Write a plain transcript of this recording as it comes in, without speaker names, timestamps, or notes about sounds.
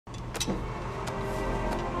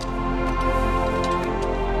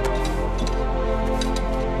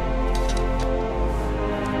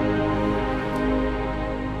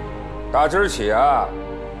打今儿起啊，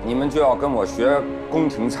你们就要跟我学宫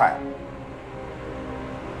廷菜，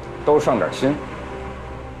都上点心。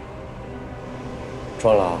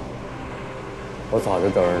庄老，我早就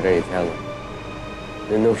等着这一天了。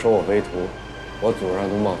您都收我为徒，我祖上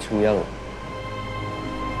都冒青烟了。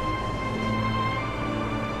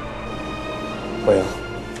不行，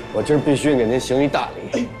我今儿必须给您行一大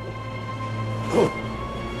礼。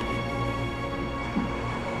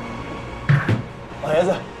老爷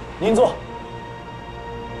子，您坐。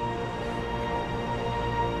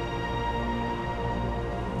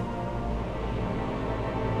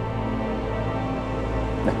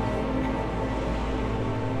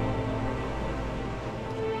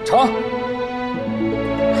成。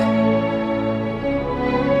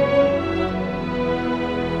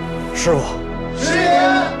师傅。师爷。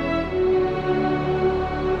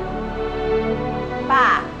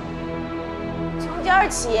爸，从今儿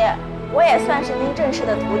起，我也算是您正式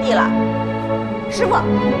的徒弟了。师傅。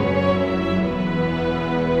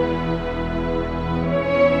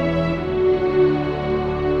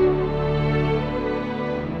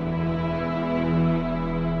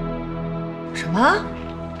什么？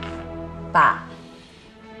爸，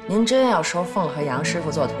您真要收凤和杨师傅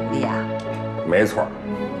做徒弟啊？没错。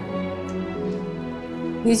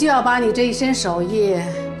你就要把你这一身手艺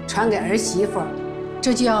传给儿媳妇，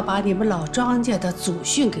这就要把你们老庄家的祖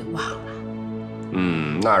训给忘了。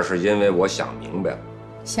那是因为我想明白了。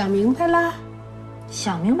想明白了？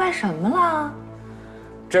想明白什么了？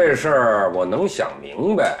这事儿我能想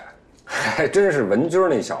明白，还真是文军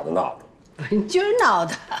那小子闹的。文军闹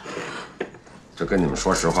的。这跟你们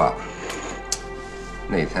说实话吧，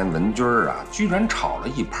那天文军啊，居然炒了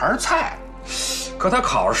一盘菜，可他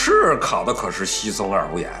考试考的可是稀松二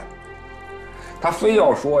五眼，他非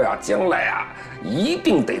要说呀，将来啊一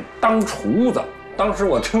定得当厨子。当时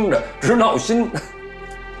我听着直闹心。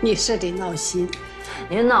你是得闹心。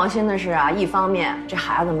您闹心的是啊，一方面这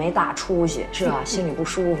孩子没大出息，是吧？心里不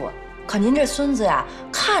舒服。可您这孙子呀，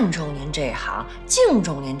看重您这行，敬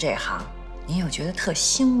重您这行，您又觉得特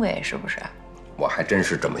欣慰，是不是？我还真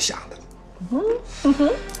是这么想的。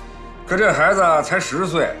可这孩子才10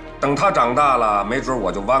岁，等他长大了，没准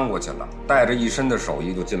我就弯过去了，带着一身的手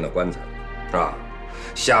艺就进了棺材，是吧？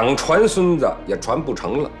想传孙子也传不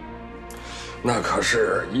成了，那可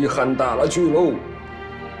是遗憾大了去喽。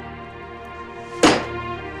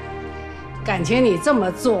感情你这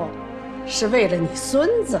么做，是为了你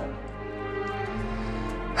孙子。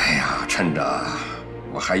哎呀，趁着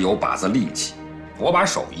我还有把子力气，我把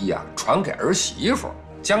手艺啊传给儿媳妇，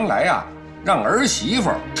将来啊让儿媳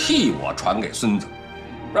妇替我传给孙子，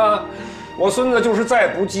是吧？我孙子就是再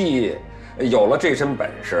不济，有了这身本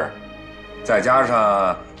事，再加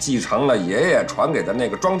上继承了爷爷传给的那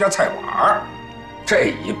个庄稼菜碗，这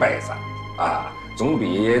一辈子啊，总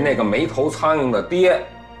比那个没头苍蝇的爹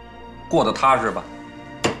过得踏实吧。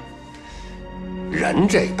人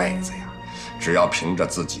这辈子呀，只要凭着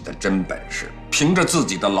自己的真本事，凭着自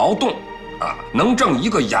己的劳动啊，能挣一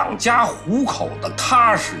个养家糊口的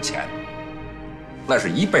踏实钱，那是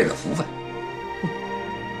一辈子福分。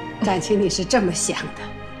感情你是这么想的。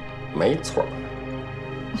没错。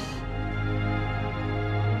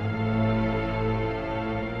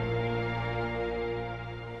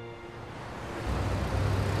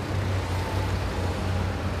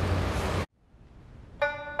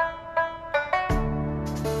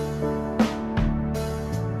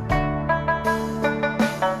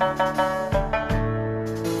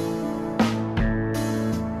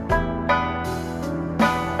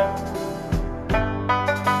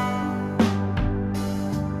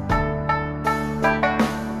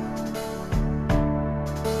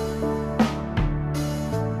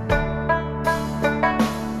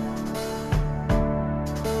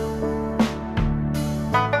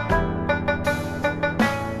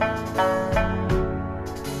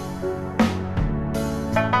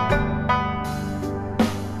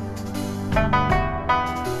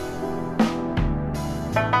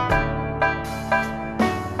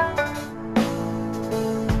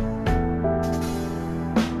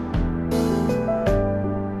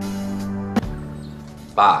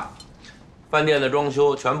爸，饭店的装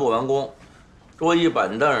修全部完工，桌椅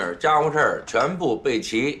板凳、家伙事儿全部备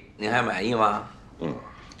齐，您还满意吗？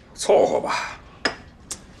凑合吧。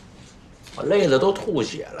我累得都吐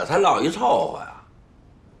血了，才落一凑合呀。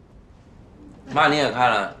妈，您也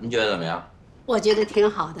看了，您觉得怎么样？我觉得挺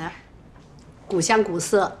好的，古香古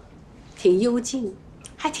色，挺幽静，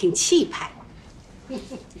还挺气派，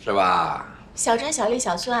是吧？小珍、小丽、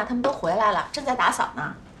小孙啊，他们都回来了，正在打扫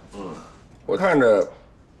呢。我看着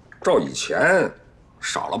照以前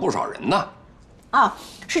少了不少人呢。哦，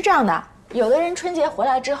是这样的，有的人春节回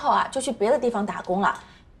来之后啊，就去别的地方打工了，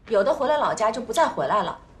有的回了老家就不再回来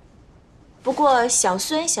了。不过小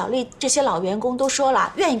孙、小丽这些老员工都说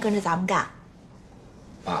了，愿意跟着咱们干。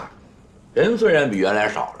爸，人虽然比原来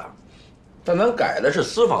少了，但咱改的是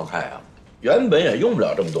私房菜啊，原本也用不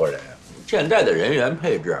了这么多人，现在的人员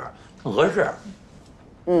配置更合适。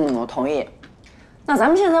我同意。那咱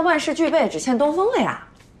们现在万事俱备，只欠东风了呀。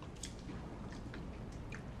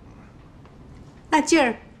那劲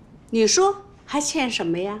儿，你说还欠什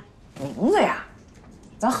么呀？名字呀，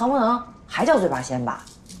咱能不能还叫嘴八仙吧？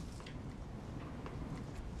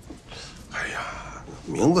哎呀，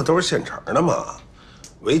名字都是现成的嘛。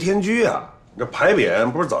为天居啊，这牌匾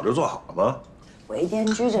不是早就做好了吗？为天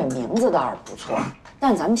居这名字倒是不错，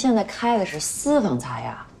但咱们现在开的是私房菜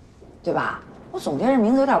呀，对吧？我总觉得这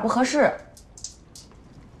名字有点不合适，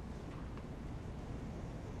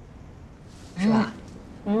是吧？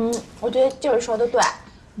我觉得劲儿说的对。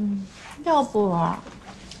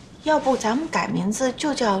要不咱们改名字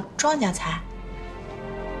就叫庄稼菜。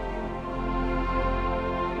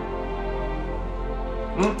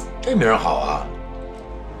这名好啊，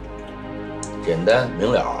简单明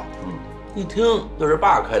了。一听就是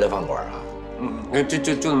爸开的饭馆啊。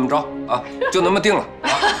就那么着啊，就那么定了。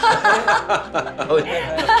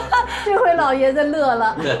这回老爷子乐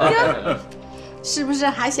了，是不是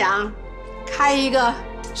还想开一个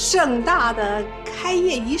盛大的开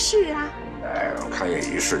业仪式啊？开业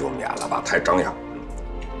仪式就免了吧，太张扬。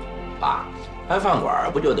爸，开饭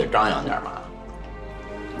馆不就得张扬点吗？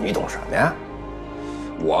你懂什么呀？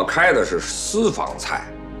我开的是私房菜，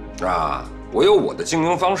啊，我有我的经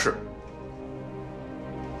营方式，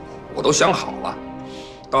我都想好了，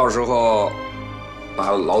到时候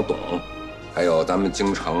把老董，还有咱们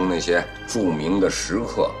京城那些著名的食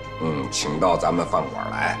客，请到咱们饭馆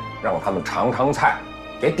来，让他们尝尝菜，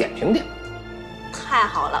给点评点。太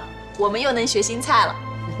好了，我们又能学新菜了。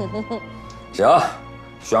行，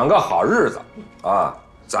选个好日子啊，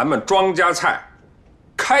咱们庄稼菜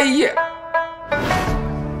开业。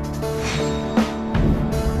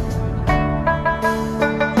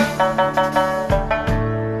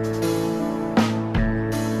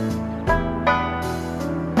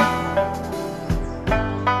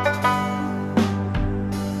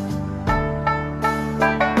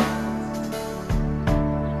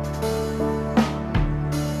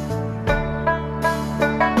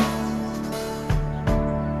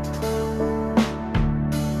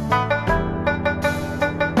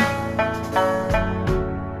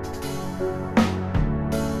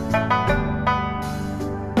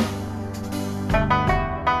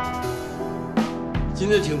今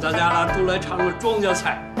天请大家都来尝尝庄稼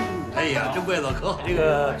菜。哎呀，这味道可好！这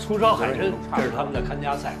个葱烧海参，这是他们的看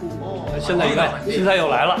家菜。现在一看，新菜又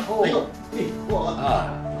来了。啊！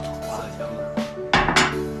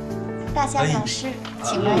大香老师，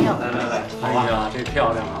请慢用。来，哎呀，这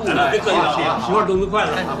漂亮啊！来，别客气了，媳妇动作快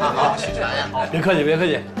了。好，别客气，别客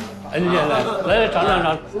气。哎，您来，尝尝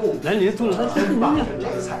尝。来，您坐着，您这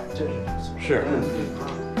个菜真是。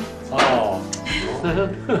哦。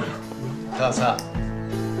大菜。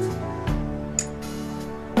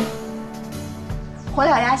火燎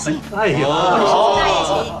鸭心。哎呀，好，大爷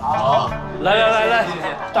请。好，来，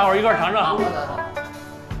大伙儿一块尝尝。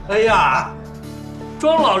哎呀，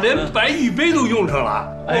庄老连白玉杯都用上了。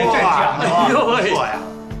哎，这讲究，哎呦喂！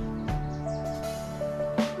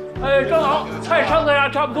哎，庄老，菜上的呀，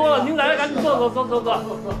差不多了，您来，赶紧坐。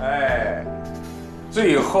哎，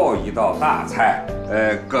最后一道大菜，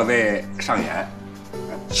各位上演，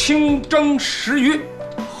清蒸石鱼。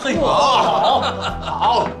嘿，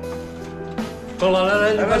好。庄老，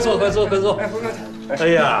来，你快坐。哎，不客气。哎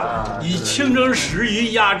呀，以清蒸石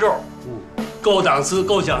鱼压轴，够档次，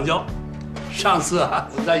够讲究。上次啊，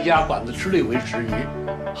我在一家馆子吃了一回石鱼，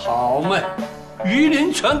好卖，鱼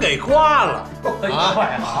鳞全给挂了。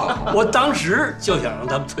我当时就想让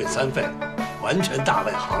他们退3费，完全大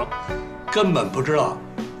外行，根本不知道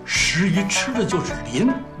石鱼吃的就是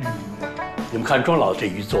鳞。你们看庄老这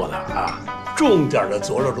鱼做的啊，重点的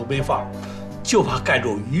佐料都没放，就怕盖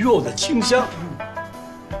住鱼肉的清香。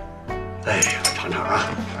哎呀，尝尝啊！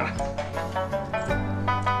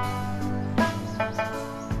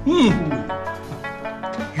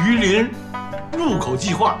鱼鳞入口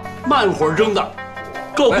即化，慢火蒸的，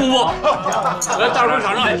够不？来，大伙儿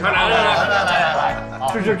尝尝，来，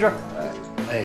吃。